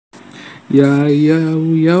Ya,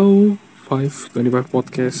 525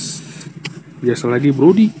 podcast. Biasa lagi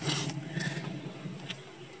Brody.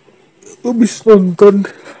 Habis nonton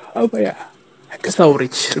apa ya?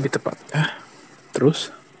 Rich lebih tepat. Terus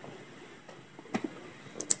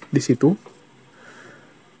di situ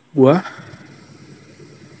gua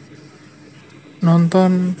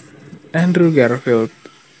nonton Andrew Garfield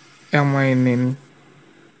yang mainin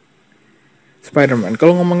Spider-Man.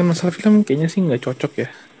 Kalau ngomongin masalah film kayaknya sih nggak cocok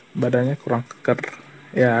ya. Badannya kurang keker.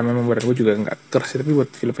 Ya memang badan gue juga nggak keker sih, tapi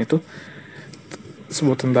buat film itu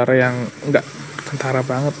sebuah tentara yang nggak tentara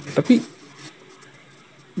banget, tapi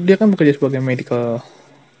dia kan bekerja sebagai medic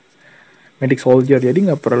soldier, jadi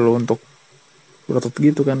nggak perlu untuk berotot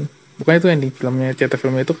gitu kan. Bukannya itu ending filmnya, cerita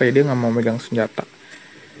filmnya itu kayak dia nggak mau megang senjata.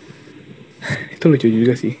 Itu lucu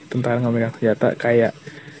juga sih, tentara nggak megang senjata, kayak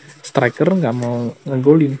striker nggak mau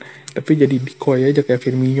ngegolin tapi jadi decoy aja kayak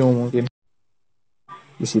Firmino mungkin.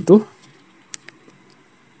 Di situ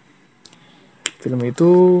film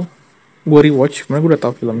itu gue rewatch, sebenarnya gue udah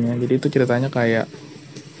tahu filmnya. Jadi itu ceritanya kayak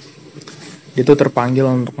dia tuh terpanggil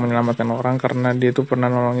untuk menyelamatkan orang karena dia tuh pernah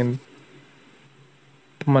nolongin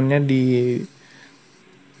temannya di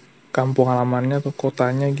kampung halamannya atau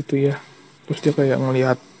kotanya gitu ya. Terus dia kayak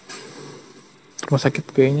ngelihat rumah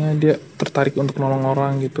sakit, kayaknya dia tertarik untuk nolong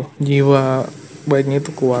orang gitu, jiwa baiknya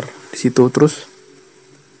itu keluar di situ. Terus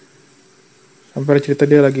sampai cerita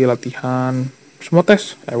dia lagi latihan, semua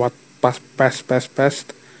tes lewat pas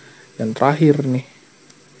dan terakhir nih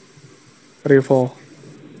rival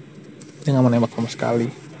dia nggak menembak sama sekali.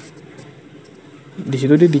 Di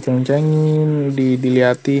situ dia diceng-cengin,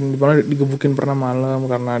 diliatin, pernah digebukin pernah malam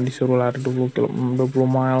karena disuruh lari 20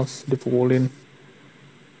 miles, dipukulin.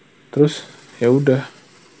 Terus ya udah,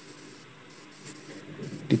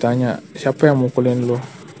 ditanya siapa yang mukulin lo,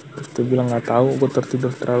 terus dia bilang nggak tahu, gue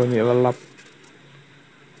tertidur terlalu lelap.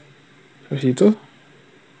 Terus itu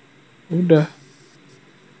udah,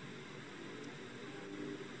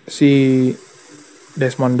 si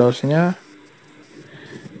Desmond Doss-nya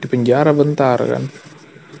di penjara bentar kan,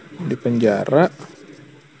 di penjara.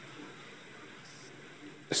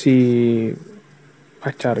 Si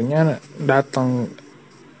pacarnya datang,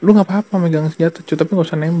 lu nggak apa-apa megang senjata cuy, tapi nggak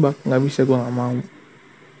usah nembak. Nggak bisa, gue nggak mau.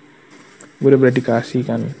 Gue udah berdedikasi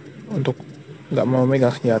kan untuk nggak mau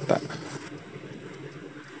megang senjata.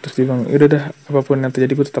 Terus dia bilang, yaudah dah, apapun yang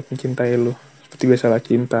terjadi gue tetap mencintai lu, seperti biasalah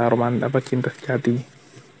cinta cinta sejati.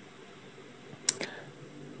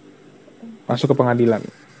 Masuk ke pengadilan,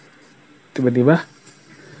 tiba-tiba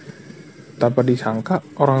tanpa disangka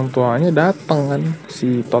orang tuanya datang kan,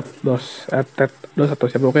 si Ted Dos atau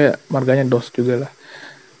siapa, kayak marganya Dos juga lah.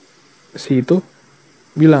 Si itu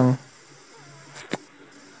bilang,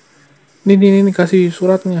 ini kasih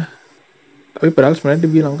suratnya. Tapi padahal sebenarnya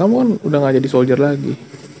dia bilang, kamu kan udah nggak jadi soldier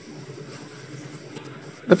lagi.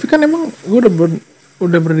 Tapi kan emang gue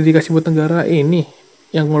udah berdedikasi buat negara ini,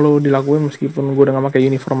 yang lo dilakuin meskipun gue udah nggak pakai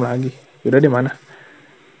uniform lagi. Yaudah, di mana?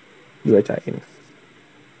 Dibacain.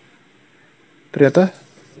 Ternyata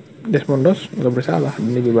Desmond Doss nggak bersalah dan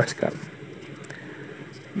dibebaskan.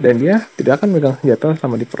 Dan dia tidak akan megang senjata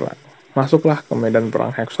selama di perang. Masuklah ke medan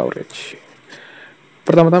perang Hacksaw Ridge.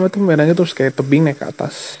 Pertama-tama itu medannya terus kayak tebing naik ke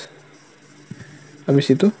atas.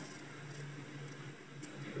 Habis itu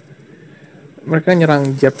mereka nyerang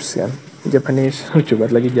Japs kan, Japanese. Lucu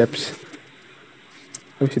banget lagi Japs.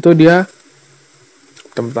 Habis itu dia,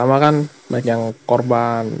 pertama kan banyak yang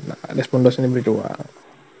korban. Nah, Desmond Doss ini berjuang,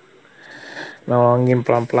 nolongin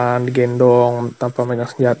pelan-pelan, digendong tanpa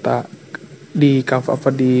megang senjata, di cover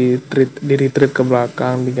apa, di retreat ke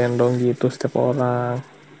belakang, digendong gitu setiap orang.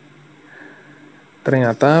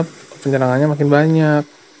 Ternyata penyerangannya makin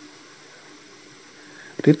banyak.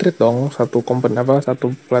 Retreat dong, satu batalion,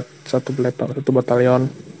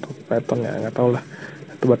 ya nggak tau lah,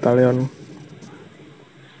 satu batalion.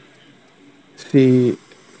 Si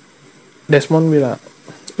Desmond bilang,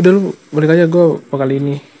 udah lu balik aja, gue bakal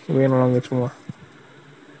gue nolongin semua.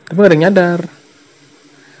 Tapi gak ada yang nyadar.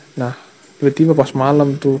 Nah, tiba-tiba pas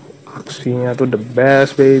malam tuh aksinya tuh the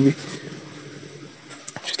best baby.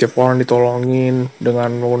 Setiap orang ditolongin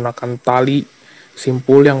dengan menggunakan tali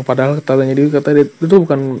simpul, yang padahal talinya dia kata dia itu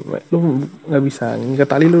bukan, lu nggak bisa ngikat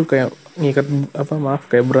tali, lu kayak ngikat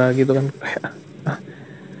kayak bra gitu kan, kayak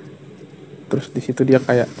terus di situ dia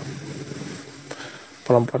kayak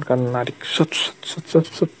pelan-pelan kan narik set,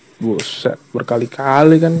 buset,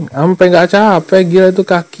 berkali-kali kan sampai nggak capek, gila itu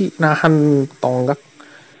kaki nahan tonggak.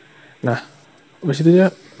 Nah, habis itu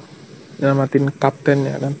dia nyelamatin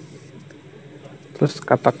kaptennya kan. Terus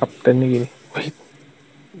kata kaptennya gini, wait,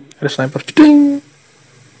 ada sniper, ceding.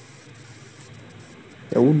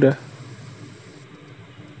 Ya udah,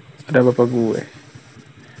 ada bapak gue.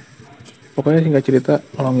 Pokoknya singkat cerita,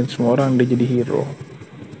 nolongin semua orang, dia jadi hero.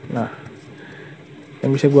 Nah,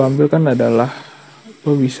 yang bisa gue ambil kan adalah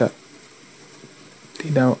lo bisa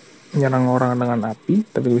tidak menyerang orang dengan api,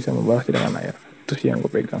 tapi bisa membalasnya dengan air. Itu sih yang gue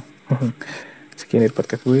pegang. Sekian dari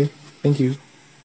podcast gue. Thank you.